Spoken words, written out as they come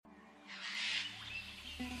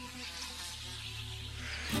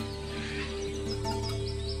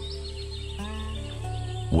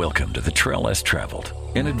Welcome to The Trail Less Traveled,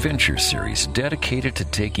 an adventure series dedicated to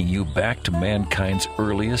taking you back to mankind's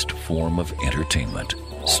earliest form of entertainment,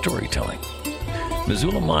 storytelling.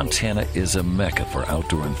 Missoula, Montana is a mecca for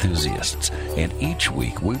outdoor enthusiasts, and each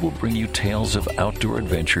week we will bring you tales of outdoor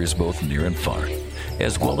adventures both near and far,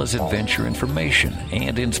 as well as adventure information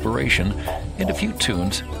and inspiration, and a few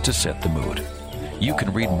tunes to set the mood. You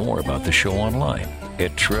can read more about the show online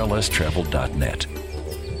at traillesstraveled.net.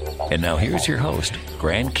 And now here's your host,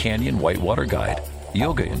 Grand Canyon Whitewater Guide,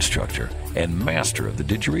 yoga instructor, and master of the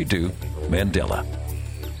didgeridoo, Mandela.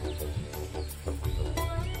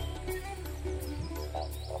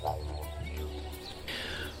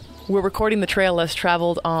 We're recording The Trail Less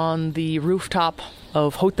Traveled on the rooftop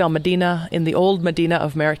of Hotel Medina in the old Medina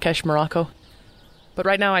of Marrakesh, Morocco. But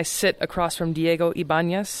right now I sit across from Diego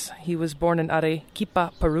Ibanez. He was born in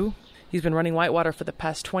Arequipa, Peru. He's been running whitewater for the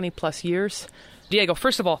past 20 plus years. Diego,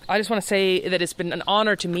 first of all, I just want to say that it's been an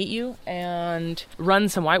honor to meet you and run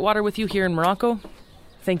some whitewater with you here in Morocco.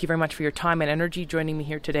 Thank you very much for your time and energy joining me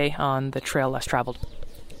here today on The Trail Less Traveled.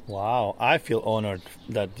 Wow, I feel honored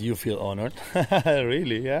that you feel honored.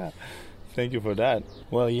 Really, yeah. Thank you for that.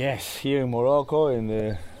 Well, yes, here in Morocco, in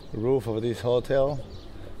the roof of this hotel,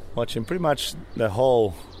 watching pretty much the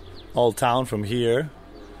whole old town from here.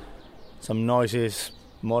 Some noises,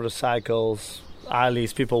 motorcycles,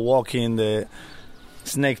 alleys, people walking, the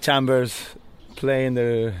snake chambers, playing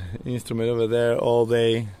their instrument over there all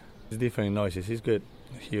day. It's different noises. It's good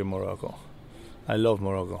here in Morocco. I love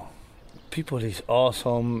Morocco. People is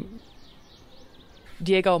awesome.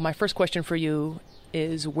 Diego, my first question for you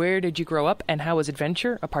is, where did you grow up and how was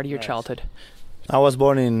adventure a part of your childhood? I was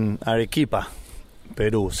born in Arequipa,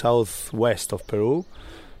 Peru, southwest of Peru,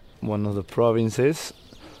 one of the provinces,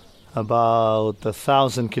 about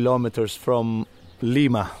 1,000 kilometers from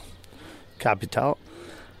Lima, capital.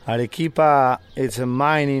 Arequipa, it's a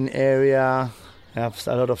mining area. Have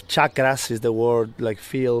a lot of chacras, is the word, like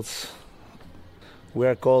fields.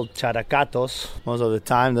 We're called characatos most of the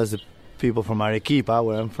time. That's the people from Arequipa,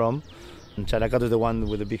 where I'm from. And characato is the one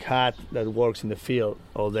with the big hat that works in the field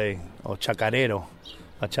all day, or chacarero.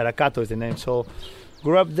 But characato is the name. So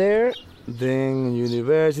grew up there, then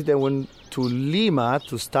university. I went to Lima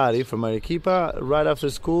to study from Arequipa. Right after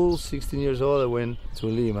school, 16 years old, I went to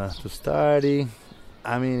Lima to study.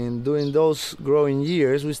 I mean, during those growing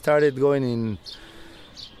years, we started going in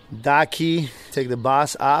Daki, take the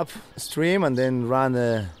bus upstream and then run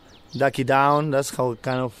the Daki down. That's how it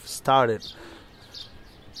kind of started.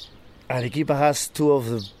 Arequipa has two of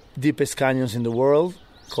the deepest canyons in the world,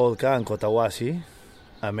 Colca and Cotahuasi.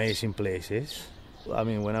 Amazing places. I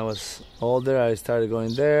mean, when I was older, I started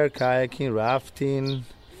going there, kayaking, rafting.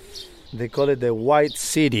 They call it the White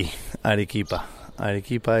City, Arequipa.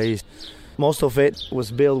 Arequipa is... Most of it was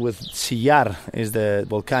built with sillar, is the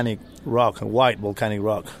volcanic rock, white volcanic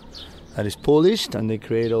rock that is polished, and they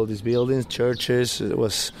create all these buildings, churches. It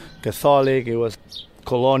was Catholic, it was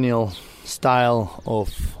colonial style of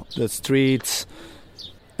the streets.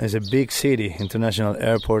 It's a big city, international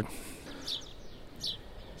airport.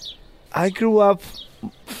 I grew up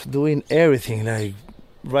doing everything, like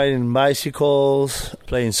riding bicycles,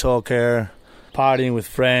 playing soccer, partying with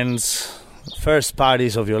friends, first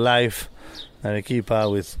parties of your life. Arequipa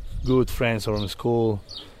with good friends from school.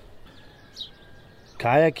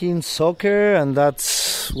 Kayaking, soccer, and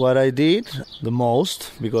that's what I did the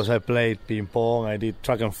most because I played ping pong, I did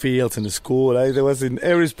track and fields in the school. I was in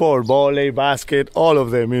every sport, volley, basket, all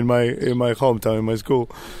of them in my hometown, in my school.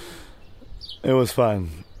 It was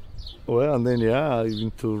fun. Well, and then, I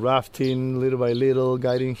into rafting little by little,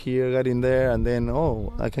 guiding here, guiding there, and then,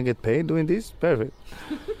 I can get paid doing this? Perfect.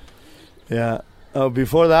 Yeah.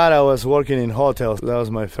 Before that, I was working in hotels. That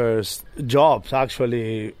was my first job,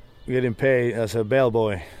 actually getting paid as a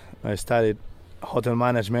bellboy. I studied hotel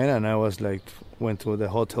management, and I was went to the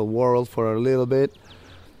hotel world for a little bit.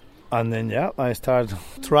 And then, I started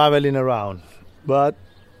traveling around. But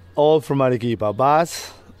all from Arequipa.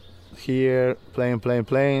 Bus, here,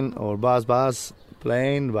 plane, or bus,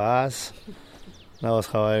 plane, bus. That was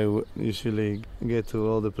how I usually get to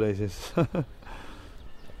all the places.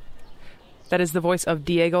 That is the voice of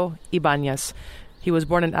Diego Ibanez. He was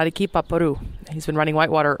born in Arequipa, Peru. He's been running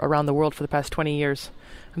whitewater around the world for the past 20 years.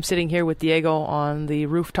 I'm sitting here with Diego on the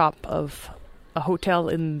rooftop of a hotel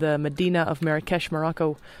in the Medina of Marrakesh,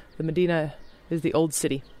 Morocco. The Medina is the old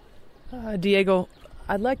city. Diego,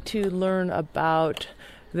 I'd like to learn about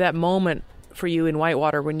that moment for you in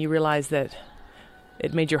whitewater when you realized that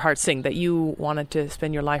it made your heart sing, that you wanted to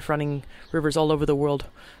spend your life running rivers all over the world.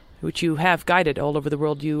 which you have guided all over the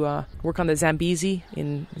world. You work on the Zambezi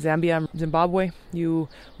in Zambia, Zimbabwe. You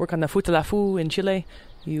work on the Futalafu in Chile.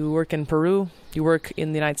 You work in Peru. You work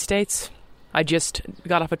in the United States. I just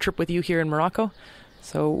got off a trip with you here in Morocco.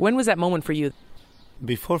 So when was that moment for you?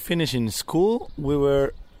 Before finishing school, we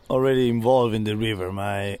were already involved in the river.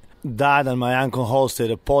 My dad and my uncle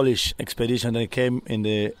hosted a Polish expedition that came in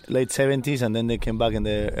the late 70s, and then they came back in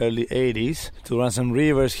the early 80s to run some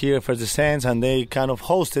rivers here for the sands, and they kind of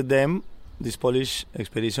hosted them, this Polish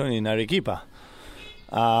expedition, in Arequipa.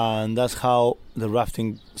 And that's how the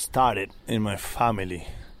rafting started in my family.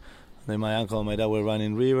 Then my uncle and my dad were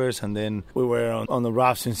running rivers, and then we were on the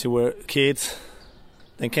raft since we were kids.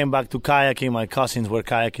 Then came back to kayaking. My cousins were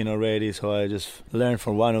kayaking already, so I just learned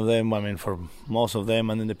from one of them, for most of them,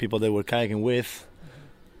 and then the people they were kayaking with,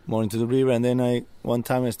 more into the river. And then one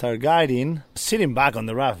time I started guiding, sitting back on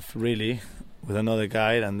the raft, really, with another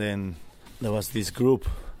guide, and then there was this group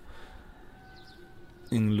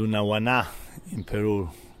in Lunahuaná, in Peru,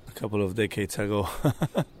 a couple of decades ago.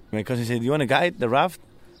 My cousin said, "Do you want to guide the raft?"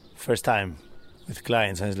 First time with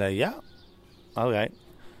clients. I was like, "Yeah, all right."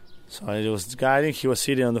 So I was guiding. He was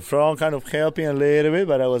sitting on the front, kind of helping a little bit,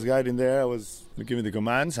 but I was guiding there. I was giving the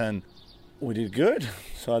commands, and we did good.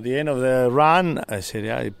 So at the end of the run, I said,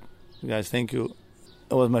 "Yeah, guys, thank you."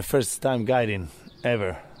 It was my first time guiding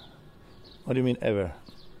ever. What do you mean ever?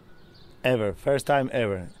 Ever. First time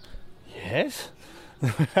ever. Yes?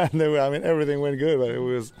 And then, everything went good, but it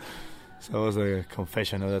was a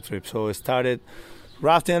confession of that trip. So I started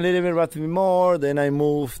rafting a little bit, rafting more. Then I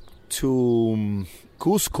moved to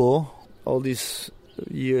Cusco. All these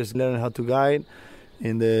years learning how to guide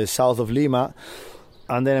in the south of Lima.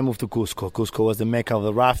 And then I moved to Cusco. Cusco was the mecca of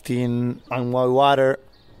the rafting and white water.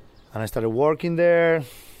 And I started working there,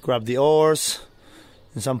 grabbed the oars.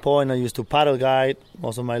 At some point I used to paddle guide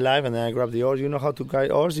most of my life, and then I grabbed the oars. You know how to guide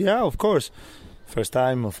oars? Yeah, of course. First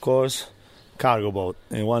time, of course, cargo boat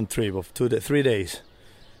in one trip of 3 days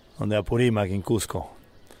on the Apurímac in Cusco.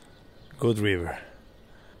 Good river.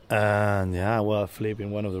 And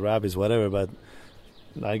flipping one of the rapids, whatever. But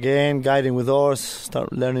again, guiding with oars,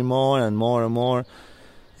 start learning more and more and more.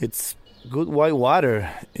 It's good white water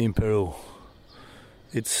in Peru.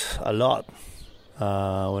 It's a lot.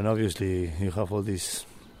 When obviously you have all these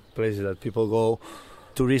places that people go,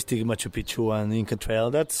 touristic Machu Picchu and Inca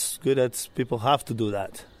Trail, that's good. People have to do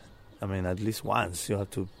that. At least once you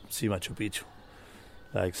have to see Machu Picchu.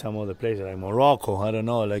 Like some other places, like Morocco, I don't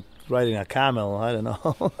know, like riding a camel, I don't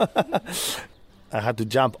know. I had to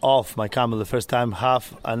jump off my camel the first time,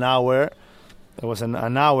 half an hour. It was an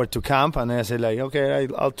hour to camp, and I said, okay,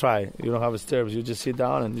 I'll try. You don't have stirrups, you just sit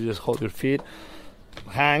down and you just hold your feet,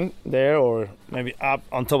 hang there, or maybe up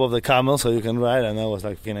on top of the camel so you can ride. And I was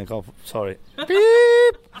like, beep,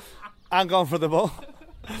 uncomfortable.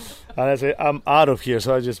 And I said, I'm out of here.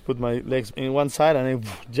 So I just put my legs in one side and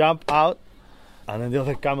I jump out. And then the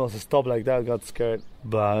other camels stopped like that, got scared.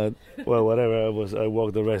 But, whatever, I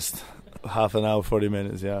walked the rest, half an hour, 40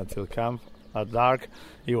 minutes, till camp at dark.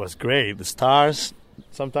 It was great. The stars.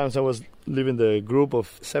 Sometimes I was leaving the group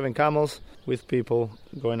of 7 camels with people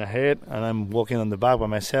going ahead, and I'm walking on the back by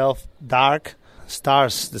myself. Dark.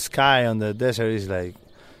 Stars, the sky on the desert is like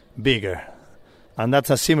bigger. And that's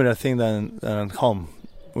a similar thing than at home.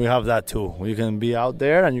 We have that too. You can be out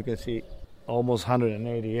there and you can see almost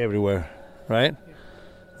 180 everywhere, right?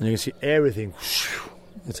 And you can see everything.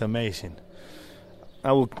 It's amazing.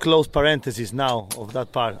 I will close parentheses now of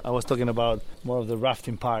that part. I was talking about more of the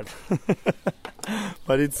rafting part.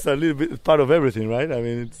 But it's a little bit part of everything, right?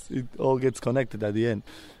 It all gets connected at the end.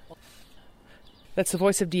 That's the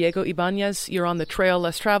voice of Diego Ibanez. You're on the Trail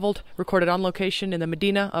Less Traveled, recorded on location in the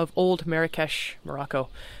Medina of Old Marrakesh, Morocco.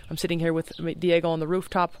 I'm sitting here with Diego on the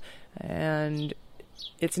rooftop, and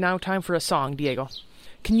it's now time for a song, Diego.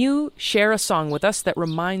 Can you share a song with us that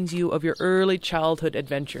reminds you of your early childhood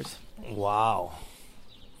adventures? Wow.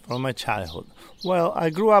 From my childhood. Well, I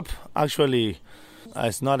grew up, actually,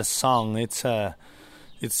 it's not a song, it's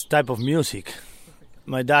type of music.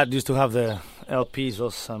 My dad used to have the LPs,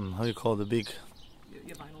 those, the big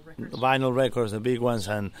vinyl records, the big ones,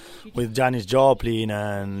 and with Janis Joplin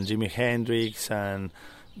and Jimi Hendrix and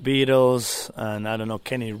Beatles and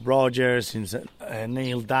Kenny Rogers,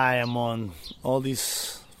 Neil Diamond, all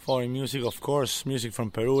this foreign music, of course, music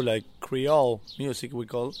from Peru, like Creole music, we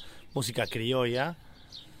call música criolla,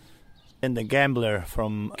 and The Gambler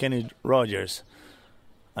from Kenny Rogers.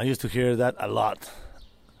 I used to hear that a lot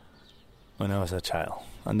when I was a child,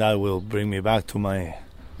 and that will bring me back to my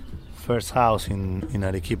first house in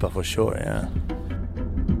Arequipa for sure, yeah.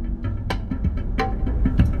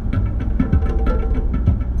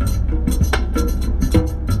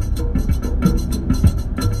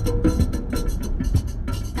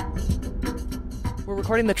 We're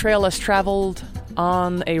recording the Trail Less Traveled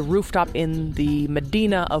on a rooftop in the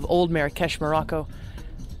Medina of Old Marrakesh, Morocco.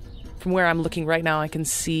 From where I'm looking right now, I can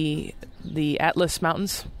see the Atlas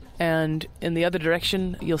Mountains, and in the other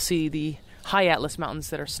direction, you'll see the high Atlas Mountains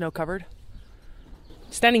that are snow-covered.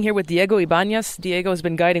 Standing here with Diego Ibañez. Diego has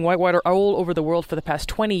been guiding whitewater all over the world for the past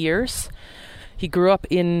 20 years. He grew up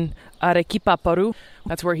in Arequipa, Peru.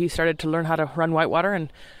 That's where he started to learn how to run whitewater,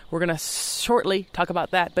 and we're going to shortly talk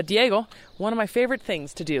about that. But Diego, one of my favorite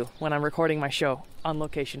things to do when I'm recording my show on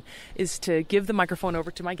location is to give the microphone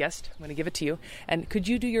over to my guest. I'm going to give it to you. And could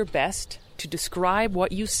you do your best to describe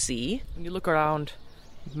what you see when you look around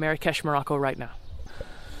Marrakesh, Morocco right now?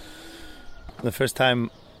 The first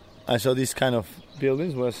time I saw these kind of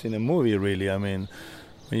buildings was in a movie, really. I mean,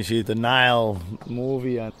 when you see the Nile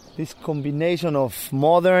movie, and this combination of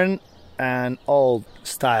modern and old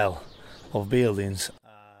style of buildings.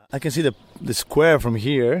 I can see the square from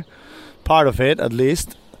here, part of it at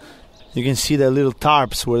least. You can see the little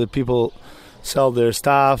tarps where the people sell their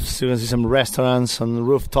stuff. You can see some restaurants on the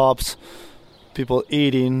rooftops, people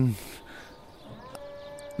eating.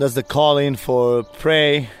 That's the calling for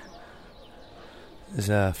pray. It's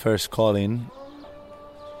a first calling.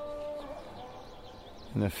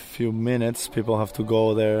 In a few minutes, people have to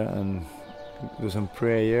go there and do some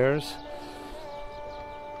prayers.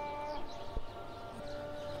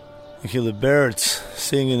 You hear the birds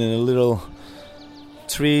singing in the little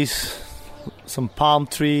trees, some palm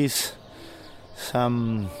trees,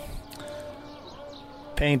 some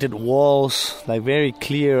painted walls, like very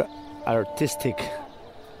clear artistic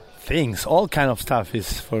things. All kind of stuff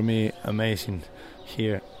is for me amazing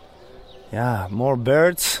here. Yeah, more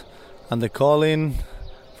birds and the calling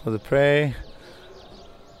for the prey.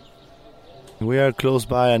 We are close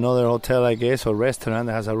by another hotel, I guess, or restaurant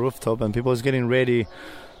that has a rooftop, and people is getting ready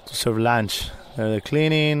to serve lunch. They're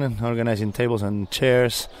cleaning and organizing tables and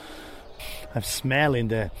chairs. I'm smelling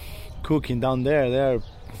the cooking down there. They're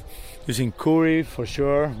using curry for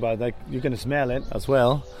sure, but like you can smell it as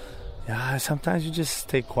well. Yeah, sometimes you just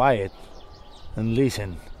stay quiet and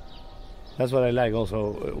listen. That's what I like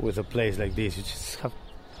also with a place like this. You just have,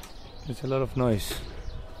 there's a lot of noise,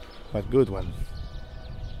 but good one.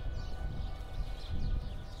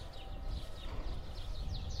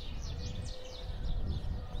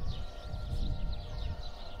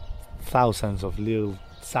 Thousands of little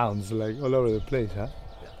sounds like all over the place, huh?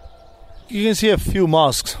 Yeah. You can see a few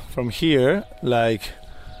mosques from here, like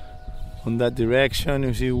on that direction.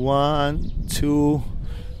 You see 1, 2,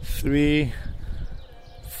 3,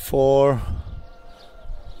 4,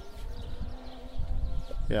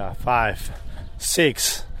 5,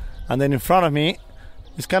 6, and then in front of me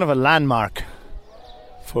is kind of a landmark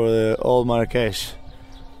for the old Marrakesh.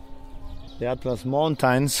 The Atlas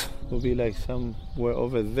Mountains will be like somewhere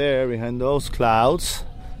over there behind those clouds.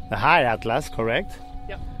 The high Atlas, correct?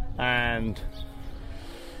 Yep. And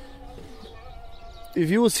if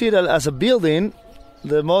you would see it as a building,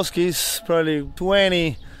 the mosque is probably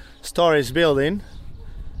 20 stories building.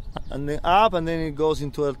 And then up, and then it goes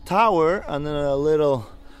into a tower, and then a little,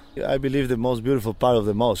 I believe the most beautiful part of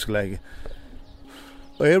the mosque. Like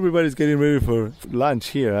everybody's getting ready for lunch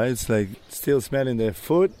here. Right? It's like still smelling the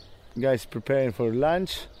food. Guys preparing for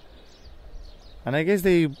lunch, and I guess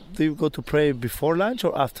they go to pray before lunch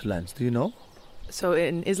or after lunch. Do you know? So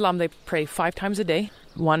in Islam they pray 5 times a day,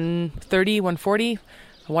 1:30, 1:40,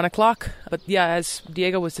 1 o'clock. But yeah, as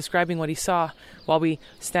Diego was describing what he saw while we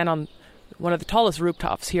stand on one of the tallest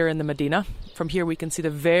rooftops here in the Medina. From here we can see the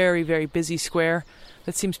very, very busy square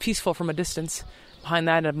that seems peaceful from a distance. Behind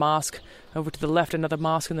that a mosque, over to the left another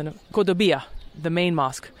mosque, and then Qudubiyya, the main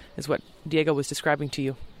mosque, is what Diego was describing to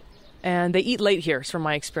you. And they eat late here, from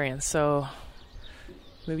my experience. So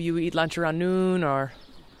maybe you eat lunch around noon or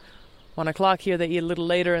 1 o'clock. Here they eat a little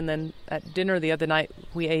later, and then at dinner the other night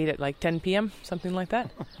we ate at like 10 p.m., something like that.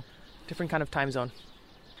 Different kind of time zone.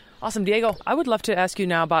 Awesome, Diego. I would love to ask you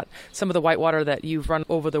now about some of the whitewater that you've run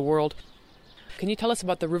over the world. Can you tell us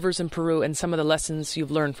about the rivers in Peru and some of the lessons you've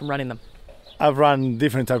learned from running them? I've run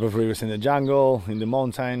different type of rivers in the jungle, in the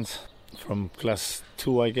mountains, from class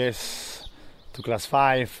 2, I guess, to class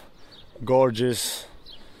 5. Gorges,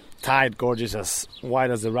 tight gorges as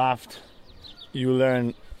wide as the raft. You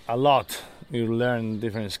learn a lot. You learn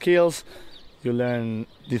different skills. You learn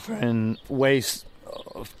different ways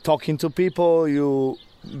of talking to people. You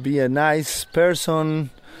be a nice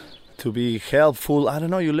person, to be helpful. I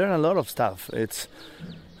don't know, you learn a lot of stuff. It's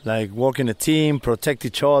like work in a team, protect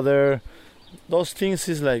each other. Those things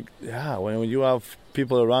is like, yeah, when you have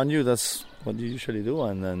people around you, that's what you usually do.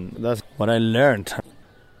 And then that's what I learned.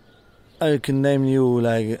 I can name you,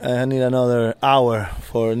 like, I need another hour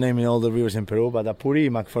for naming all the rivers in Peru, but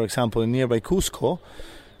Apurimac, for example, in nearby Cusco,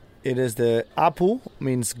 it is the Apu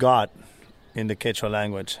means God in the Quechua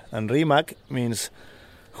language, and Rimac means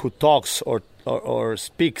who talks or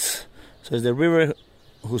speaks. So it's the river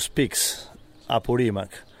who speaks, Apurimac.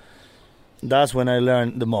 That's when I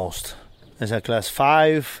learned the most. It's a class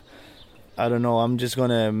 5. I don't know, I'm just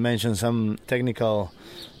going to mention some technical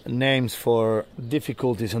names for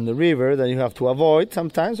difficulties on the river that you have to avoid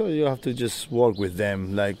sometimes, or you have to just work with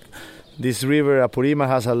them. Like this river, Apurimac,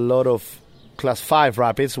 has a lot of class 5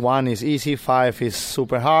 rapids. 1 is easy, 5 is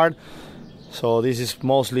super hard. So this is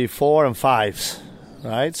mostly 4 and 5s,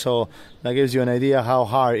 right? So that gives you an idea how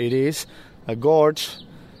hard it is. A gorge,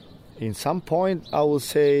 in some point, I would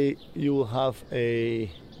say you will have a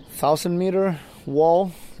 1,000-meter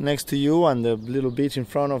wall next to you and the little beach in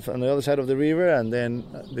front of on the other side of the river, and then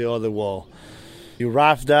the other wall. You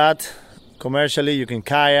raft that commercially. You can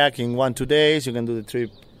kayak in 1-2 days. You can do the trip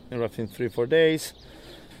in 3-4 days.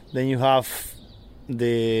 Then you have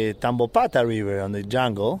the Tambopata River on the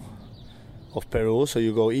jungle of Peru. So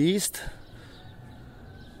you go east.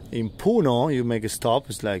 In Puno, you make a stop.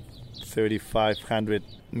 It's like 3,500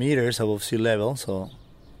 meters above sea level. So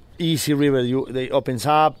easy river. They opens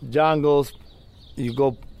up jungles. You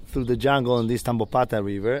go through the jungle in this Tambopata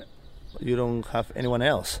River. You don't have anyone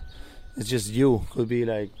else. It's just you. Could be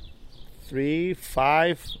like 3,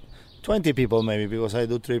 5, 20 people maybe, because I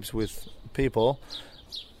do trips with people.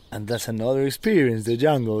 And that's another experience, the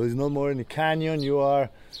jungle. It's not more in a canyon. You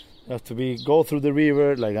have to go through the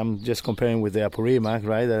river. Like I'm just comparing with the Apurimac,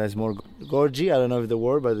 right? That is more gorgy. I don't know if the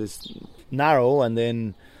word, but it's narrow. And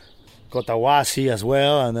then Cotahuasi as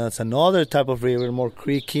well. And that's another type of river, more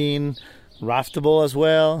creaking, raftable as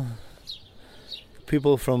well.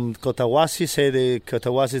 People from Cotahuasi say the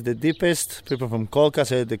Cotahuasi is the deepest. People from Colca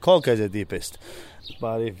say the Colca is the deepest.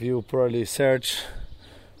 But if you probably search,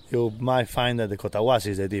 you might find that the Cotahuasi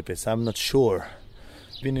is the deepest. I'm not sure.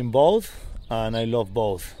 Been in both, and I love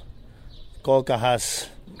both. Colca has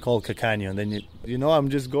Colca Canyon. Then I'm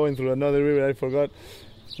just going through another river. I forgot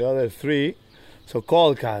the other 3. So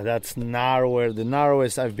Colca, that's narrower, the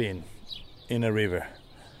narrowest I've been in a river.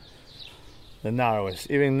 The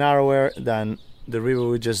narrowest, even narrower than the river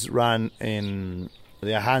we just ran in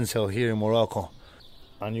the Hansel here in Morocco.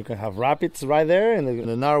 And you can have rapids right there in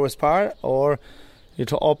the narrowest part, or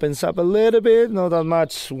it opens up a little bit, not that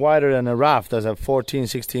much wider than a raft. That's a 14,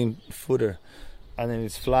 16 footer. And then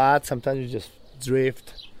it's flat. Sometimes you just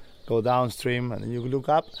drift, go downstream, and then you look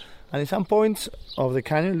up. And in some points of the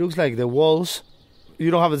canyon, it looks like the walls,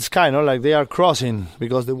 you don't have the sky, no? Like they are crossing,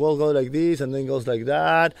 because the wall goes like this and then goes like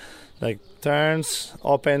that. Like turns,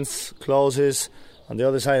 opens, closes on the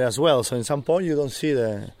other side as well. So in some point you don't see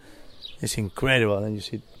it's incredible. And you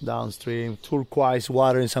see downstream turquoise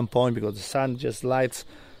water in some point because the sun just lights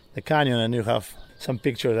the canyon, and you have some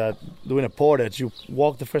picture that doing a portage. You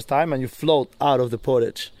walk the first time and you float out of the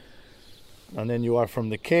portage. And then you are from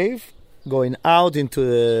the cave going out into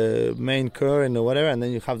the main current or whatever, and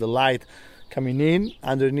then you have the light coming in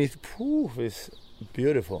underneath. Poof, it's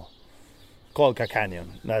beautiful. Colca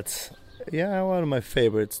Canyon. That's, one of my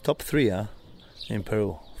favorites. Top 3, in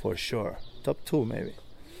Peru, for sure. Top 2, maybe.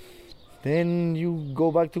 Then you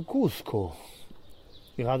go back to Cusco.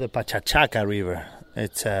 You have the Pachachaca River.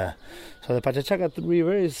 It's so the Pachachaca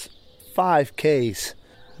River is 5 Ks,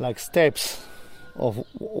 like steps of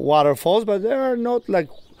waterfalls, but they are not like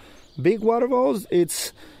big waterfalls.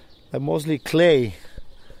 It's mostly clay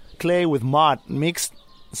with mud mixed,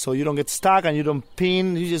 so you don't get stuck and you don't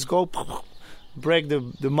pin. You just go, break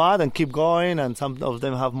the mud and keep going, and some of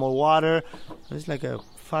them have more water. It's like a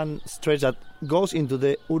fun stretch that goes into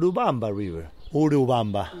the Urubamba River.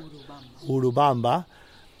 Urubamba.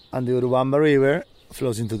 And the Urubamba River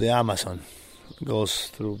flows into the Amazon. Goes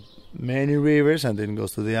through many rivers and then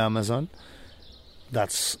goes to the Amazon.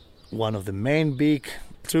 That's one of the main big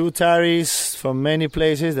tributaries from many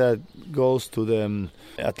places that goes to the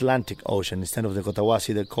Atlantic Ocean instead of the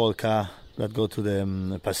Cotahuasi, the Colca that go to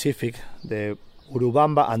the Pacific. The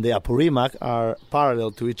Urubamba and the Apurimac are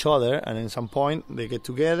parallel to each other, and at some point they get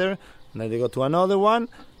together, and then they go to another one,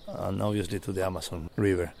 and obviously to the Amazon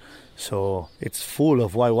River. So it's full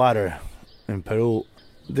of white water in Peru.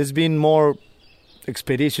 There's been more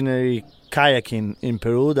expeditionary kayaking in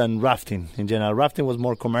Peru than rafting in general. Rafting was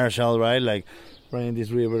more commercial, right? Like running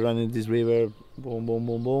this river, boom, boom,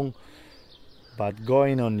 boom, boom. But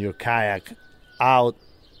going on your kayak out,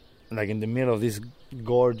 like in the middle of these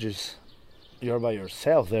gorges, you're by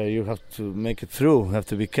yourself there. You have to make it through. You have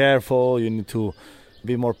to be careful. You need to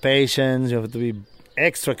be more patient. You have to be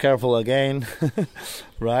extra careful again,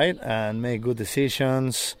 right? And make good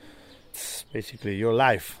decisions. It's basically your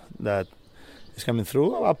life that is coming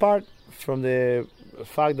through, apart from the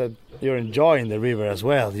fact that you're enjoying the river as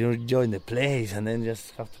well. You're enjoying the place, and then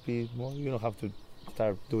just have to be more, you don't have to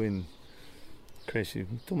start doing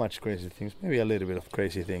too much crazy things. Maybe a little bit of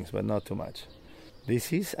crazy things, but not too much.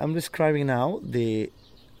 I'm describing now the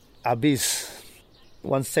abyss,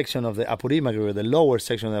 one section of the Apurimac River, the lower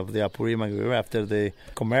section of the Apurimac River. After the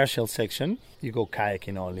commercial section, you go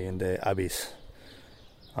kayaking only in the abyss.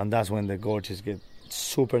 And that's when the gorges get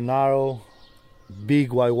super narrow,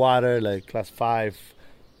 big white water, like class 5,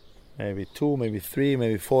 maybe 2, maybe 3,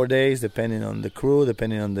 maybe 4 days, depending on the crew,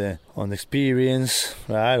 depending on the experience,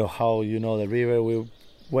 right, or how you know the river. We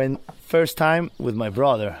went first time with my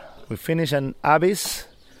brother. We finished an abyss,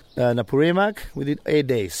 an Apurimac. We did 8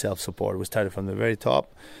 days self-support. We started from the very top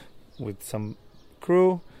with some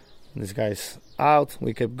crew. This guy's out.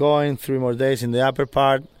 We kept going, 3 more days in the upper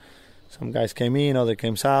part. Some guys came in, other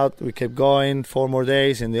came out. We kept going, 4 more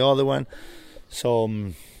days in the other one. So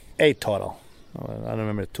 8 total. I don't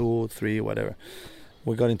remember, 2, 3, whatever.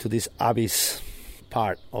 We got into this abyss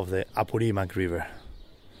part of the Apurimac River.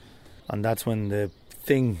 And that's when the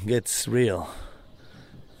thing gets real.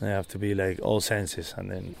 They have to be like all senses, and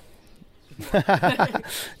then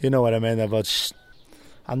you know what I meant about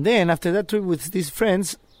And then after that trip with these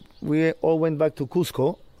friends, we all went back to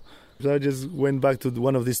Cusco. So I just went back to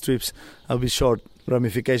one of these trips. I'll be short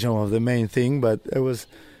ramification of the main thing, but it was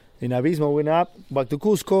in Abismo. Went up back to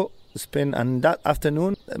Cusco, and that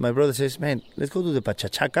afternoon my brother says, man, let's go to the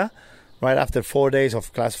Pachachaca right after 4 days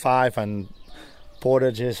of class 5 and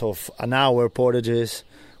portages of an hour portages,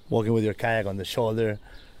 walking with your kayak on the shoulder.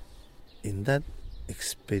 In that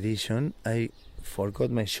expedition, I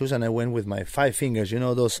forgot my shoes and I went with my 5 fingers, you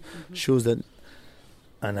know, those shoes that,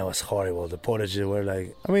 and it was horrible. The portages were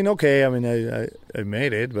like, I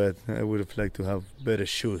made it, but I would have liked to have better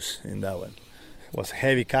shoes in that one. It was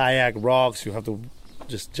heavy kayak, rocks, you have to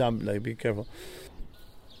just jump, like, be careful.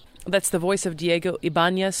 That's the voice of Diego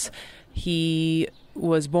Ibanez. He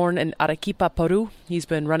was born in Arequipa, Peru. He's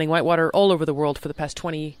been running whitewater all over the world for the past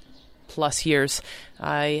 20 plus years.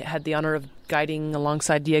 I had the honor of guiding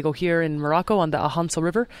alongside Diego here in Morocco on the Ahanso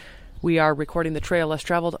River. We are recording the trail less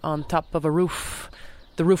traveled on top of a roof,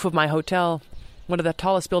 the roof of my hotel, one of the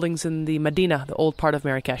tallest buildings in the Medina, the old part of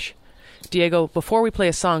Marrakesh. Diego, before we play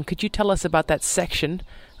a song, could you tell us about that section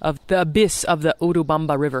of the abyss of the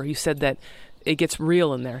Urubamba River? You said that it gets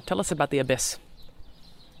real in there. Tell us about the abyss.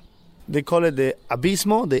 They call it the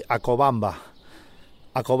Abismo de Acobamba.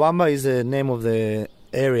 Acobamba is the name of the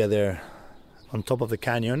area there on top of the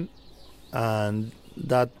canyon, and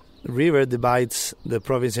that river divides the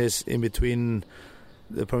provinces in between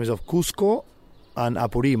the province of Cusco and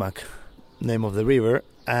Apurimac, name of the river.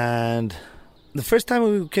 And the first time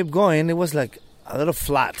we kept going, it was like a lot of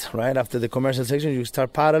flat, right? After the commercial section, you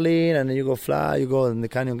start paddling and then you go flat, and the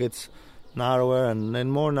canyon gets narrower and then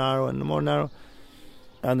more narrow and more narrow,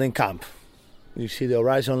 and then camp. You see the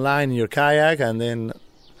horizon line in your kayak, and then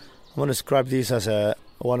I'm going to describe this as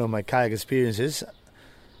one of my kayak experiences,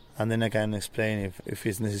 and then I can explain if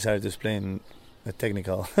it's necessary to explain the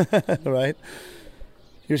technical, right?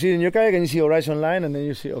 You see in your kayak and you see horizon line, and then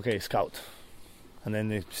you see, okay, scout. And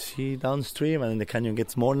then you see downstream, and then the canyon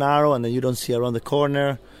gets more narrow, and then you don't see around the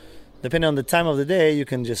corner. Depending on the time of the day, you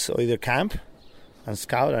can just either camp and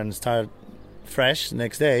scout and start fresh the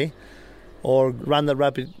next day, or run the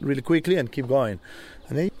rapid really quickly and keep going.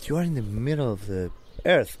 And then you are in the middle of the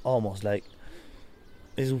earth, almost like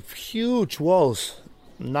these huge walls,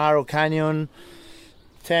 narrow canyon,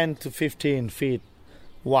 10 to 15 feet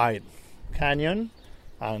wide canyon,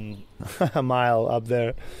 and a mile up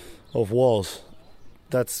there of walls.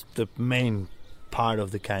 That's the main part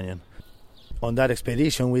of the canyon. On that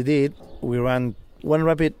expedition we ran one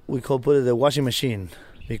rapid, we put it the washing machine,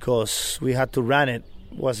 because we had to run it.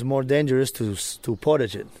 It was more dangerous to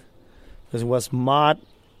portage it, because it was mud,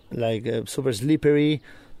 like super slippery,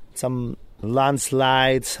 some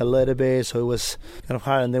landslides a little bit, so it was kind of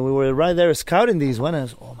hard. And then we were right there scouting these one,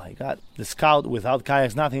 and oh my god, the scout without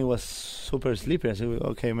kayaks, nothing, was super slippery. I said,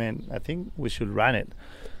 okay man, I think we should run it.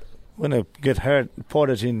 When I get hurt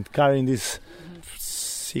portaging, carrying this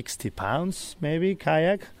 60 pounds maybe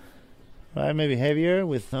kayak, right, maybe heavier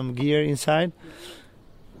with some gear inside.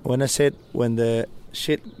 When I said when the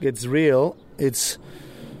shit gets real, it's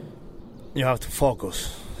you have to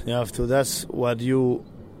focus. You have to. That's what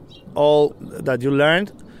all that you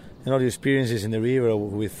learned, and all your experiences in the river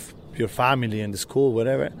with your family and the school,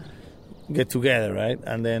 whatever, get together, right?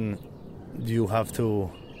 And then you have to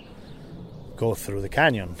go through the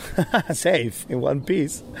canyon, safe, in one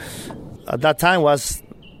piece. At that time was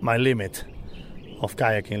my limit of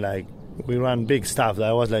kayaking. Like, we ran big stuff that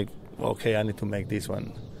I was like, okay, I need to make this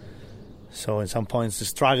one. So in some points,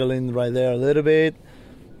 struggling right there a little bit,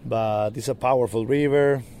 but it's a powerful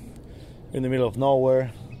river in the middle of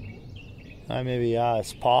nowhere. Maybe a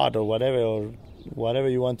spot or whatever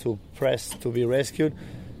you want to press to be rescued.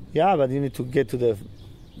 Yeah, but you need to get to the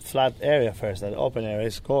flat area first. That open area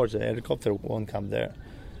is gorgeous. The helicopter won't come there.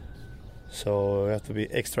 So you have to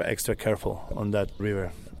be extra careful on that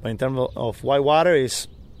river. But in terms of white water, is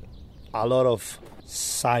a lot of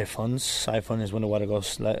siphons. Siphon is when the water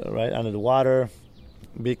goes right under the water.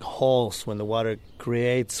 Big holes when the water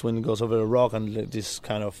creates, when it goes over the rock, and this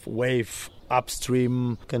kind of wave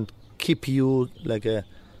upstream can keep you like a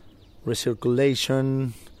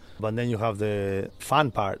recirculation. But then you have the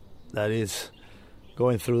fun part, that is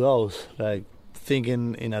going through those, like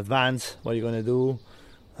thinking in advance what you're going to do.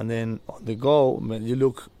 And then on the go, when you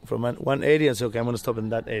look from 180 and say, okay, I'm going to stop in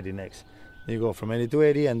that 80 next. You go from 80 to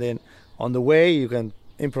 80, and then on the way you can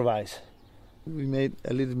improvise. We made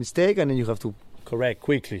a little mistake, and then you have to correct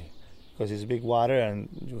quickly, because it's big water and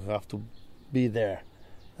you have to be there.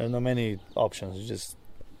 There are not many options. You just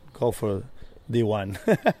go for D1.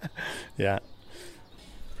 Yeah.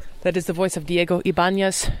 That is the voice of Diego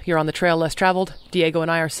Ibanez. You're on the trail less traveled. Diego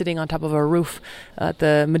and I are sitting on top of a roof at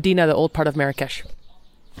the Medina, the old part of Marrakesh.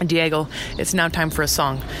 And Diego, it's now time for a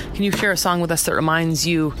song. Can you share a song with us that reminds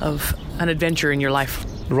you of an adventure in your life?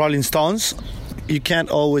 Rolling Stones, You Can't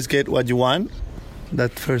Always Get What You Want.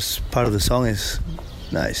 That first part of the song is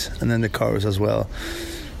nice. And then the chorus as well.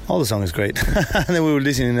 All the song is great. And then we were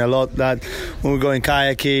listening a lot that when we were going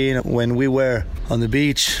kayaking, when we were on the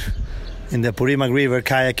beach in the Apurimac River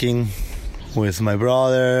kayaking with my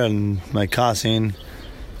brother and my cousin,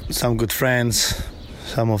 some good friends,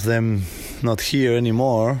 some of them not here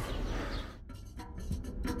anymore.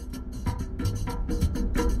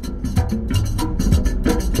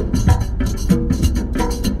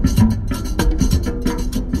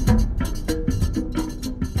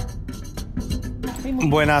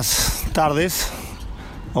 Buenas tardes,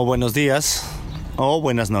 o buenos días, o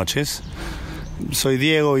buenas noches. Soy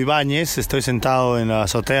Diego Ibáñez, estoy sentado en la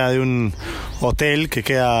azotea de un hotel que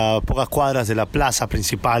queda a pocas cuadras de la plaza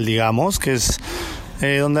principal, digamos, que es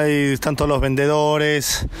donde están todos los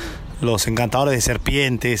vendedores, los encantadores de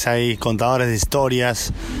serpientes, hay contadores de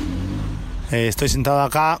historias. Estoy sentado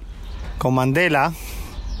acá con Mandela,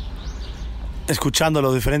 escuchando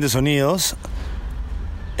los diferentes sonidos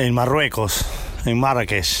en Marruecos, en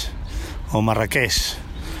Marrakech o Marrakech.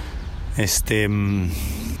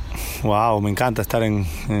 Wow, me encanta estar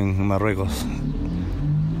en Marruecos.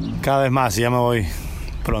 Cada vez más, ya me voy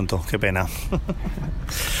pronto, qué pena.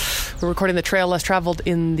 We're recording the trail less traveled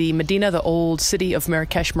in the Medina, the old city of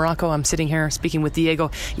Marrakesh, Morocco. I'm sitting here speaking with Diego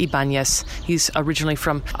Ibanez. He's originally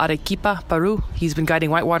from Arequipa, Peru. He's been guiding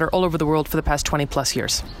whitewater all over the world for the past 20 plus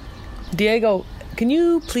years. Diego, can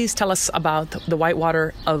you please tell us about the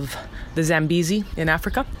whitewater of the Zambezi in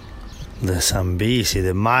Africa? The Zambezi,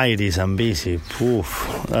 the mighty Zambezi.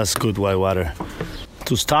 Poof, that's good whitewater.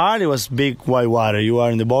 To start, it was big whitewater. You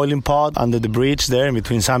are in the boiling pot under the bridge there in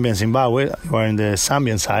between Zambia and Zimbabwe. You are in the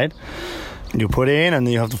Zambian side. You put in, and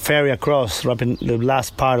then you have to ferry across the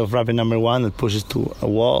last part of rapid number 1 that pushes to a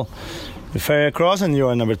wall. You ferry across, and you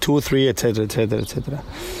are number 2, 3, etc., etc., etc.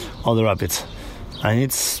 All the rapids. And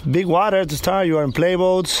it's big water to start. You are in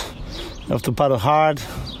playboats. You have to paddle hard.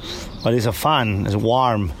 But it's fun. It's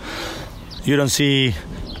warm. You don't see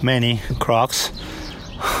many crocs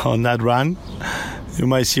on that run. You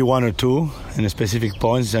might see 1 or 2 in specific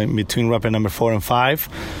points between rapid number 4 and 5.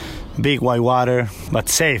 Big white water, but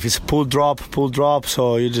safe. It's pull drop,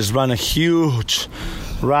 so you just run a huge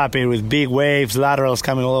rapid with big waves, laterals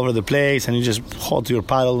coming all over the place, and you just hold to your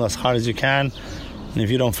paddle as hard as you can. And if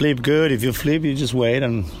you don't flip, good. If you flip, you just wait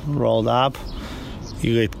and roll up.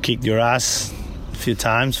 You get kicked your ass a few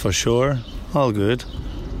times for sure. All good.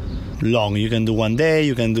 Long. You can do 1 day,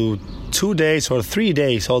 you can do 2 days or 3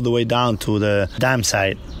 days all the way down to the dam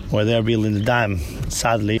site where they're building the dam,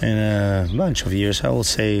 sadly, in a bunch of years. I will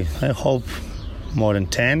say, I hope more than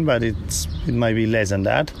 10, but it might be less than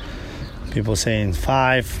that. People saying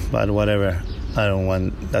 5, but whatever. I don't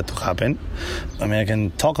want that to happen. I mean, I can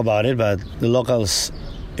talk about it, but the locals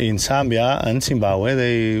in Zambia and Zimbabwe,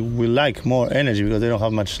 they will like more energy because they don't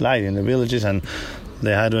have much light in the villages, and the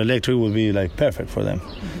hydroelectric will be like perfect for them.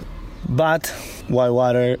 But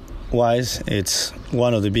whitewater-wise, it's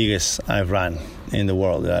one of the biggest I've run in the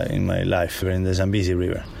world in my life, in the Zambezi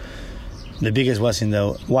River. The biggest was in the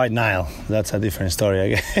White Nile. That's a different story, I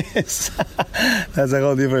guess. That's a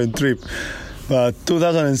whole different trip.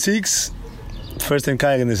 2006, first time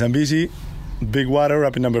kayaking the Zambezi, big water,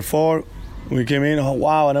 rapid number 4. We came in, oh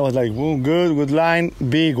wow, and I was like, whoa, good line,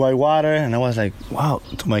 big white water, and I was like, wow,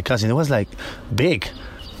 to my cousin, it was like big.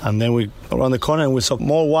 And then we around the corner and we saw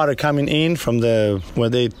more water coming in from where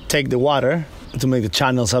they take the water to make the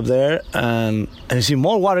channels up there, and you see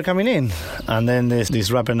more water coming in. And then there's this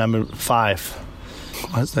rapid number 5.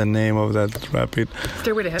 What's the name of that rapid?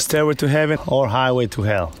 Stairway to Heaven. Stairway to Heaven or Highway to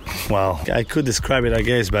Hell. Well, I could describe it, I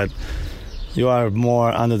guess, but you are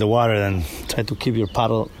more under the water and try to keep your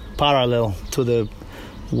paddle parallel to the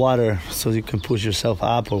water so you can push yourself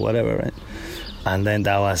up or whatever, right? And then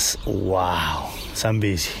that was, wow,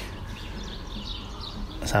 Zambezi.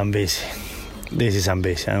 This is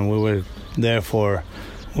Zambezi. And we were there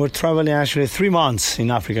we're traveling actually 3 months in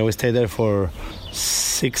Africa. We stayed there for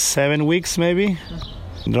 6-7 weeks maybe,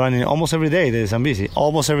 running almost every day the Zambezi,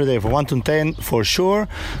 almost every day, from 1 to 10 for sure,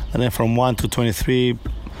 and then from 1 to 23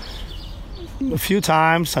 a few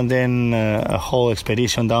times, and then a whole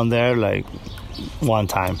expedition down there like one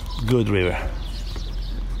time. Good river.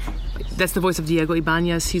 That's the voice of Diego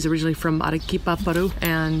Ibanez. He's originally from Arequipa, Peru,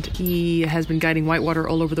 and he has been guiding whitewater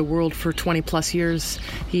all over the world for 20 plus years.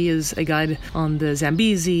 He is a guide on the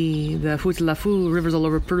Zambezi, the Futaleufú, rivers all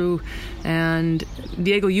over Peru. And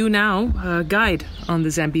Diego, you now guide on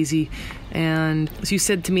the Zambezi. And so you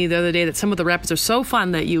said to me the other day that some of the rapids are so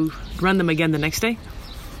fun that you run them again the next day?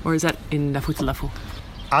 Or is that in Futaleufú?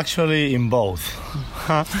 Actually, in both.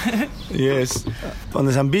 Yes. On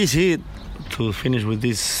the Zambezi, to finish with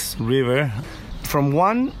this river, from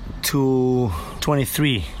 1 to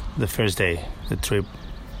 23 the first day, the trip,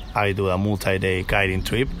 I do a multi-day guiding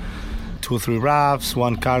trip. 2-3 rafts,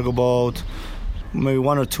 1 cargo boat, maybe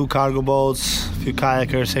 1 or 2 cargo boats, a few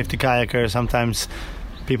kayakers, safety kayakers, sometimes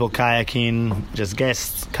people kayaking, just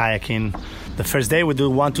guests kayaking. The first day we do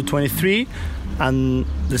 1 to 23, and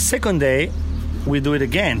the second day we do it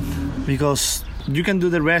again, because you can do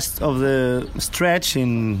the rest of the stretch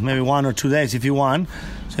in maybe 1 or 2 days if you want,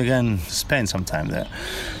 so you can spend some time there.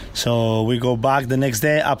 So we go back the next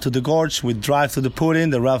day up to the gorge, we drive to the Putin,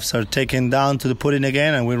 the rafts are taken down to the Putin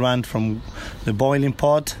again, and we run from the boiling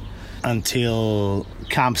pot until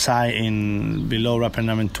campsite in below rapid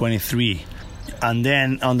number 23. And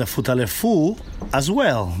then on the Futaleufú as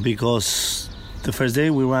well, because the first day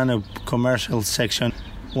we ran a commercial section,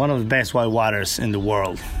 one of the best white waters in the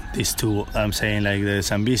world. These two, I'm saying, like the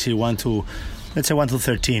Zambezi 1 to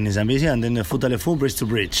 13 is Zambezi, and then the Futaleufú bridge to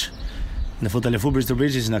bridge. The Futaleufú bridge to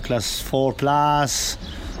bridge is in a class 4 plus,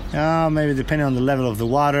 maybe depending on the level of the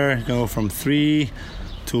water, you can go from 3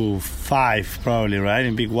 to 5 probably, right?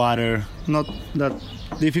 In big water, not that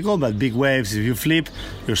difficult, but big waves. If you flip,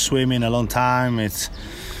 you're swimming a long time. It's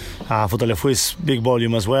Futaleufú is big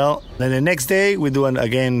volume as well. Then the next day we do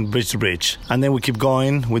again bridge to bridge, and then we keep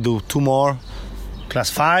going. We do 2 more class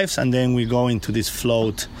 5s, and then we go into this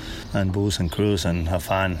float and booze and cruise and have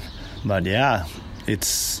fun. But yeah,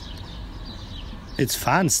 it's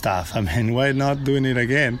fun stuff. I mean, why not doing it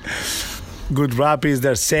again? Good rapids,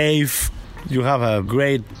 they're safe. You have a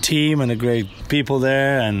great team and a great people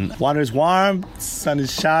there, and water is warm, sun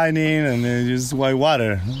is shining, and it's just white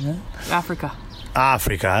water. Yeah.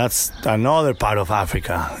 Africa, that's another part of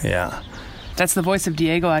Africa, yeah. That's the voice of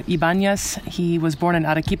Diego Ibanez. He was born in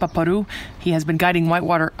Arequipa, Peru. He has been guiding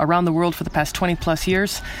whitewater around the world for the past 20 plus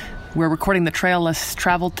years. We're recording the trail less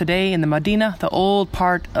traveled today in the Medina, the old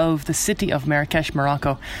part of the city of Marrakesh,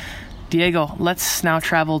 Morocco. Diego, let's now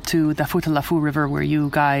travel to the Futaleufú River where you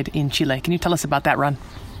guide in Chile. Can you tell us about that run?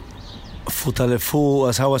 Futaleufú,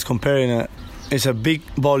 as I was comparing, is a big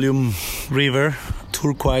volume river,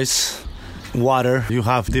 turquoise water. You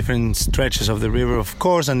have different stretches of the river, of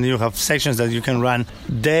course, and you have sections that you can run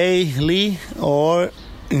daily or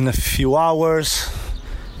in a few hours.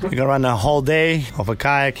 You can run a whole day of a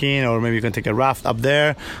kayaking, or maybe you can take a raft up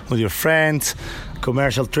there with your friends.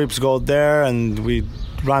 Commercial trips go there, and we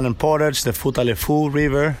run and portage the Futaleufú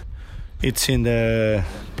River. It's in the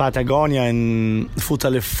Patagonia, in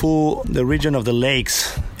Futaleufú, the region of the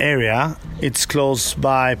lakes area. It's close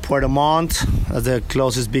by Puerto Montt, that's the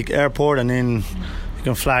closest big airport, and then you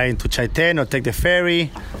can fly into Chaitén or take the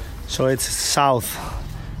ferry. So it's south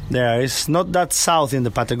there. It's not that south in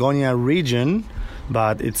the Patagonia region,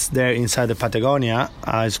 but it's there inside the Patagonia.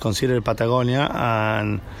 It's considered Patagonia,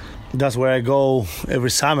 and that's where I go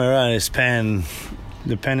every summer. I spend,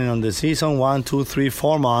 depending on the season, 1, 2, 3,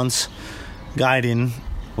 4 months guiding.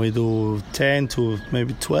 We do 10 to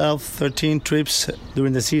maybe 12, 13 trips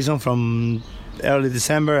during the season, from early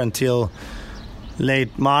December until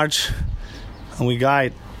late March. And we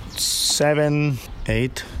guide 7,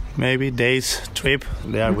 8, maybe days trip.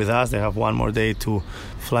 They are with us. They have one more day to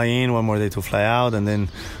fly in, one more day to fly out, and then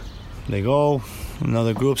they go.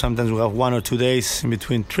 Another group, sometimes we have 1 or 2 days in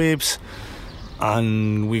between trips,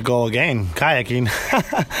 and we go again, kayaking.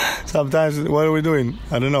 Sometimes, what are we doing?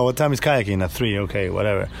 I don't know, what time is kayaking? At 3, okay,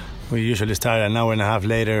 whatever. We usually start an hour and a half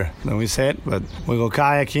later than we said, but we go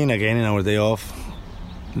kayaking again in our day off.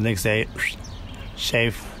 The next day,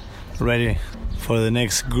 shave, ready for the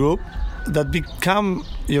next group that become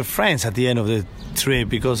your friends at the end of the trip,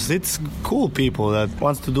 because it's cool people that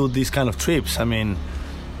wants to do these kind of trips. I mean,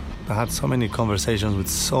 I had so many conversations with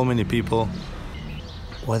so many people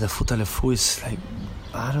where the Futaleufú is like,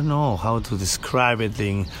 I don't know how to describe it.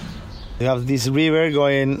 You have this river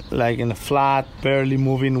going like in a flat, barely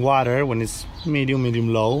moving water when it's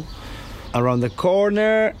medium low. Around the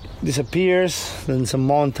corner disappears, then some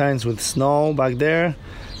mountains with snow back there.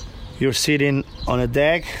 You're sitting on a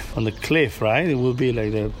deck on the cliff, right? It will be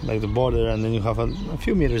like the border, and then you have a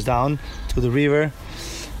few meters down to the river.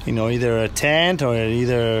 You know, either a tent or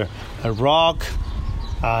either a rock,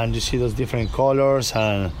 and you see those different colors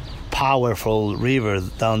and powerful river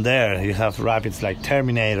down there. You have rapids like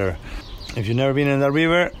Terminator. If you've never been in that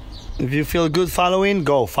river, if you feel good following,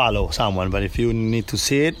 go follow someone. But if you need to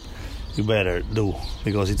see it, you better do,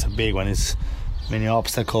 because it's a big one. It's many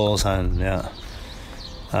obstacles, and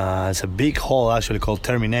it's a big hole actually called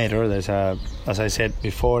Terminator. There's a, as I said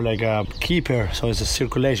before, like a keeper, so it's a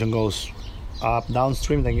circulation, goes up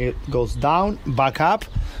downstream, then it goes down, back up,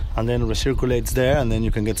 and then recirculates there, and then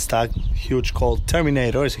you can get stuck. Huge called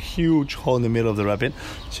Terminator. It's a huge hole in the middle of the rapid,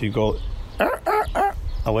 so you go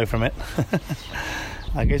away from it.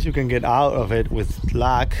 I guess you can get out of it with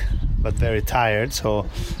luck, but very tired. So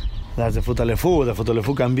that's the Futaleufú. The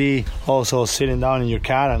Futaleufú can be also sitting down in your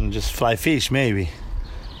car and just fly fish, maybe.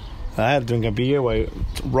 Drink a beer while you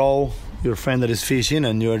row your friend that is fishing,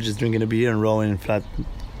 and you're just drinking a beer and rowing in flat,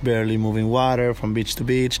 barely moving water from beach to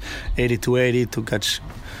beach, 80 to 80 to catch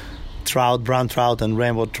trout, brown trout and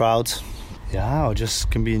rainbow trout. Yeah, or just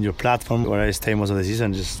can be in your platform where I stay most of the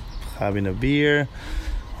season, just having a beer,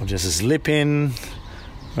 or just sleeping,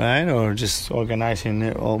 right? Or just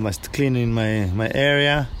organizing, almost cleaning my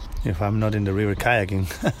area if I'm not in the river kayaking.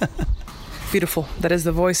 Beautiful. That is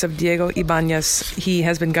the voice of Diego Ibañez. He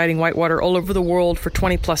has been guiding whitewater all over the world for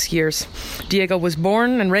 20 plus years. Diego was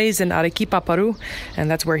born and raised in Arequipa, Peru,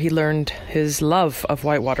 and that's where he learned his love of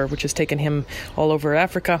whitewater, which has taken him all over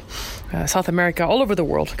Africa, South America, all over the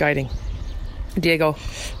world guiding. Diego,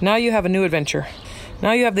 now you have a new adventure.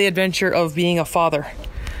 Now you have the adventure of being a father.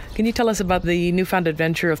 Can you tell us about the newfound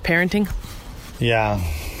adventure of parenting? Yeah,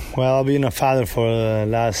 well, I've been a father for the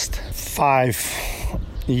last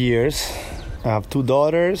 5 years. I have 2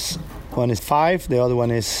 daughters. One is 5, the other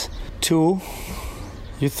one is 2.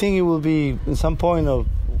 You think it will be at some point of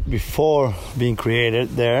before being created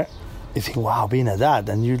there, you think, wow, being a dad,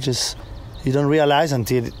 and you don't realize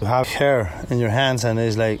until you have hair in your hands, and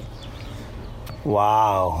it's like,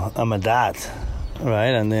 wow, I'm a dad, right?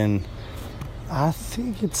 And then I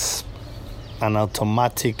think it's an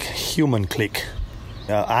automatic human click,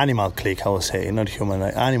 animal click, I would say, not human,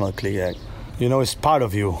 like animal click. Like, you know, it's part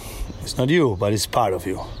of you. It's not you, but it's part of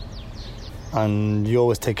you. And you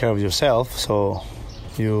always take care of yourself, so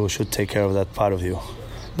you should take care of that part of you.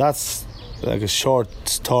 That's like a short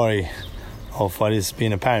story of what is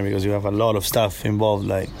being a parent, because you have a lot of stuff involved,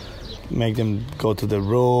 like make them go to the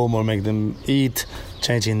room or make them eat,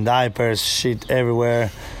 changing diapers, shit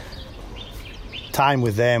everywhere, time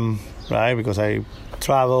with them, right? Because I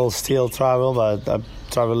still travel, but I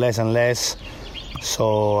travel less and less,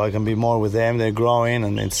 so I can be more with them. They're growing,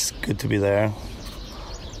 and it's good to be there.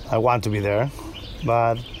 I want to be there,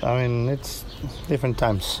 but I mean, it's different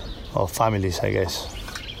times of families, I guess,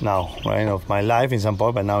 now, right, of my life in some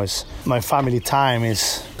point, but now it's my family time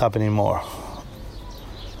is happening more.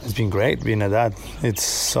 It's been great being a dad. It's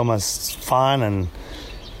so much fun and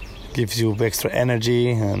gives you extra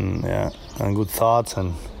energy and good thoughts,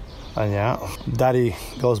 and daddy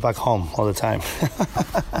goes back home all the time.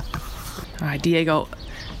 All right, Diego,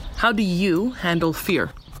 how do you handle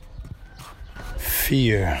fear?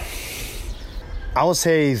 Fear. I would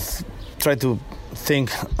say try to think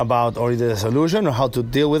about already the solution or how to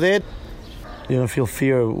deal with it. You don't feel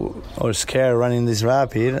fear or scared running this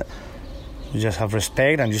rapid. You just have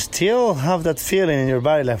respect, and you still have that feeling in your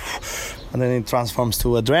body, like, and then it transforms to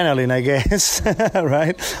adrenaline, I guess,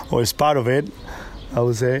 right? Or it's part of it, I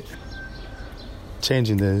would say.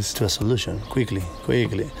 Changing this to a solution, quickly.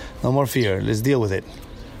 No more fear, let's deal with it.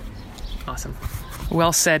 Awesome.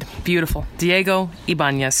 Well said. Beautiful. Diego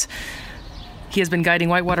Ibañez. He has been guiding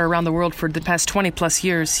whitewater around the world for the past 20 plus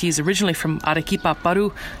years. He's originally from Arequipa,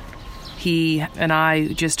 Peru. He and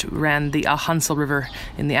I just ran the Ahansal River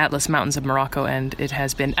in the Atlas Mountains of Morocco, and it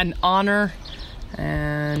has been an honor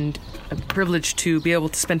and a privilege to be able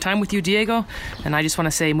to spend time with you, Diego. And I just want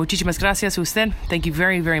to say muchísimas gracias a usted. Thank you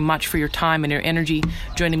very, very much for your time and your energy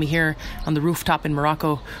joining me here on the rooftop in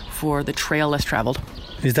Morocco for the Trail Less Traveled.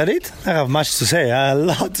 Is that it? I have much to say. I have a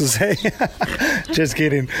lot to say. Just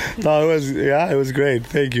kidding. No, it was great.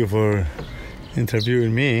 Thank you for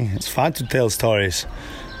interviewing me. It's fun to tell stories,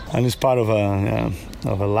 and it's part of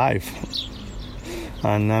a life.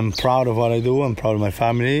 And I'm proud of what I do. I'm proud of my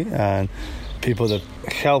family and people that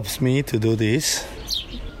helps me to do this.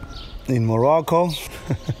 In Morocco,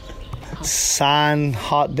 sun,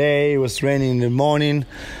 hot day. It was raining in the morning,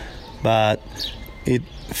 but it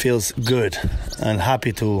feels good, and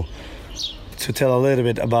happy to tell a little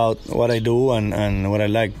bit about what I do and what I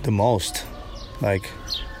like the most. Like,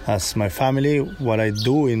 as my family, what I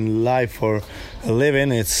do in life for a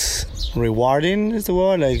living, it's rewarding is the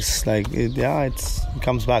word. It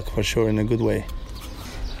comes back for sure in a good way.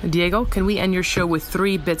 Diego, can we end your show with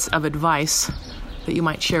 3 bits of advice that you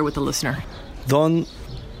might share with the listener? Don't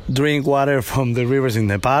drink water from the rivers in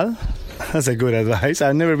Nepal. That's a good advice.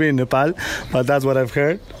 I've never been in Nepal, but that's what I've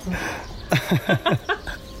heard.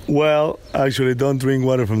 Well, actually, don't drink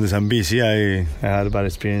water from the Zambezi. I had a bad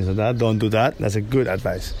experience with that. Don't do that. That's a good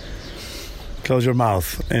advice. Close your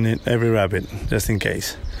mouth in every rapid, just in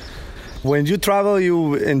case. When you travel,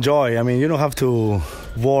 you enjoy. I mean, you don't have to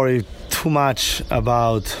worry too much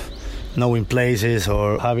about knowing places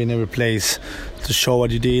or having every place to show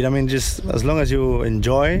what you did. I mean, just as long as you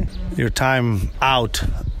enjoy your time out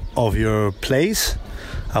of your place,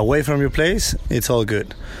 away from your place, it's all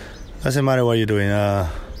good. Doesn't matter what you're doing.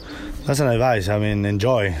 That's an advice. I mean,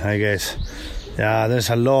 enjoy, I guess. Yeah, there's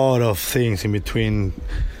a lot of things in between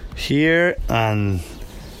here and,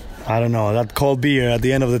 I don't know, that cold beer at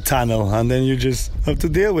the end of the tunnel, and then you just have to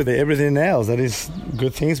deal with it. Everything else, that is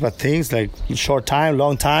good things, bad things, like short time,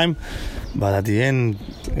 long time. But at the end,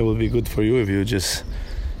 it will be good for you if you just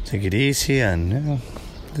take it easy and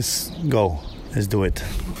just go. Let's do it.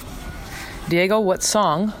 Diego, what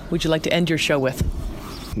song would you like to end your show with?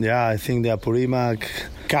 Yeah, I think the Apurimac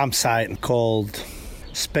campsite called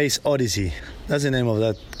Space Odyssey. That's the name of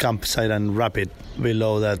that campsite, and rapid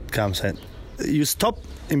below that campsite. You stop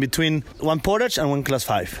in between one portage and one class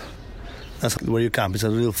 5. That's where you camp. It's a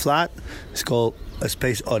real flat. It's called a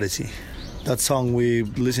Space Odyssey. That song, we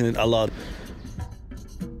listen it a lot.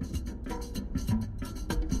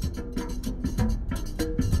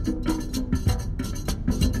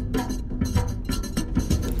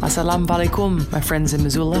 Assalamu alaikum, my friends in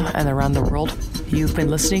Missoula and around the world. You've been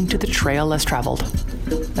listening to The Trail Less Traveled,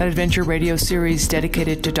 an adventure radio series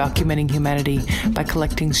dedicated to documenting humanity by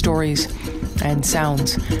collecting stories and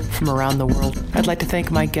sounds from around the world. I'd like to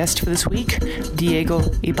thank my guest for this week, Diego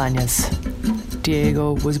Ibanez.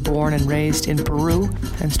 Diego was born and raised in Peru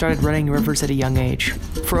and started running rivers at a young age.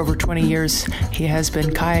 For over 20 years, he has been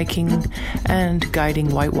kayaking and guiding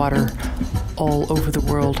whitewater all over the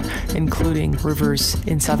world, including rivers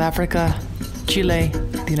in South Africa, Chile,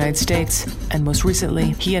 the United States, and most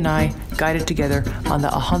recently, he and I guided together on the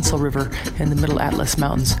Ahansal River in the Middle Atlas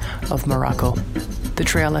Mountains of Morocco. The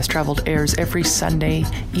Trail Less Traveled airs every Sunday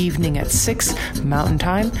evening at 6 Mountain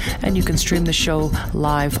Time, and you can stream the show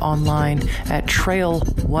live online at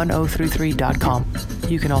trail1033.com.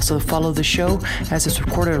 You can also follow the show as it's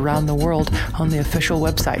recorded around the world on the official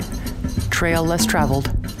website,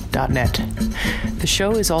 traillesstraveled.net. The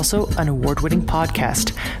show is also an award-winning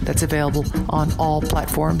podcast that's available on all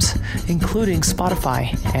platforms, including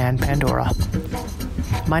Spotify and Pandora.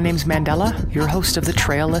 My name's Mandela, your host of The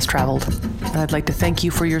Trail Less Traveled, and I'd like to thank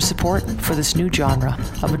you for your support for this new genre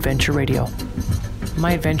of adventure radio.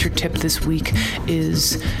 My adventure tip this week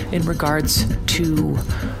is in regards to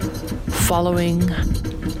following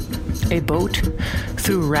a boat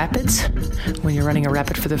through rapids when you're running a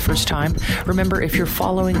rapid for the first time. Remember, if you're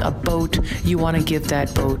following a boat, you want to give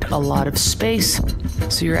that boat a lot of space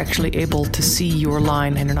so you're actually able to see your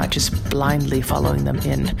line and you're not just blindly following them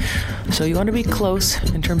in. So you want to be close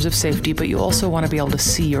in terms of safety, but you also want to be able to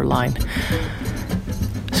see your line.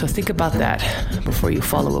 So think about that before you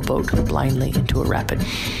follow a boat blindly into a rapid.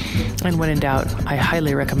 And when in doubt, I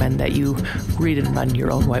highly recommend that you read and run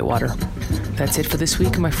your own whitewater. That's it for this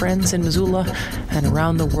week, my friends in Missoula and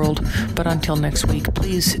around the world. But until next week,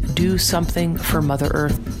 please do something for Mother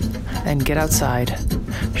Earth and get outside.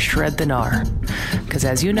 Shred the gnar. Because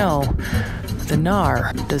as you know, the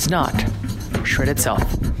gnar does not shred itself.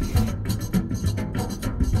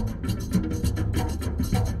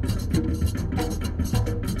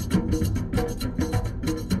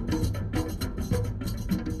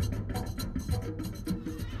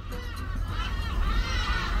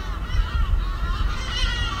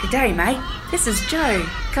 G'day mate, this is Jo,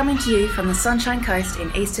 coming to you from the Sunshine Coast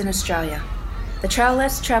in Eastern Australia. The Trail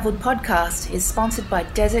Less Travelled podcast is sponsored by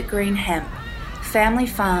Desert Green Hemp, family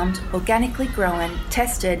farmed, organically grown,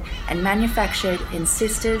 tested and manufactured in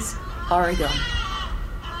Sisters, Oregon.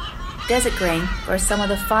 Desert Green grows some of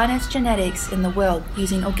the finest genetics in the world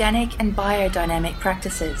using organic and biodynamic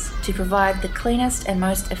practices to provide the cleanest and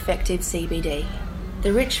most effective CBD.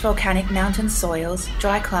 The rich volcanic mountain soils,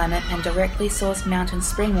 dry climate and directly sourced mountain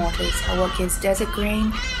spring waters are what gives Desert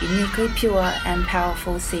Green uniquely pure and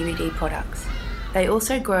powerful CBD products. They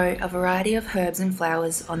also grow a variety of herbs and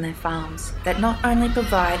flowers on their farms that not only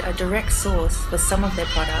provide a direct source for some of their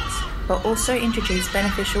products, but also introduce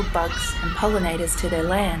beneficial bugs and pollinators to their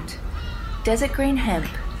land. Desert Green Hemp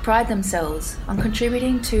pride themselves on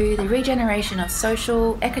contributing to the regeneration of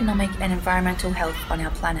social, economic and environmental health on our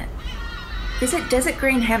planet. Visit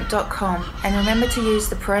desertgreenhemp.com and remember to use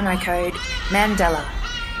the promo code MANDELA,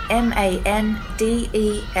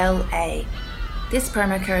 MANDELA. This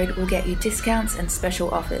promo code will get you discounts and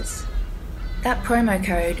special offers. That promo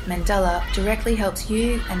code, Mandela, directly helps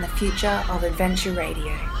you and the future of Adventure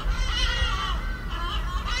Radio.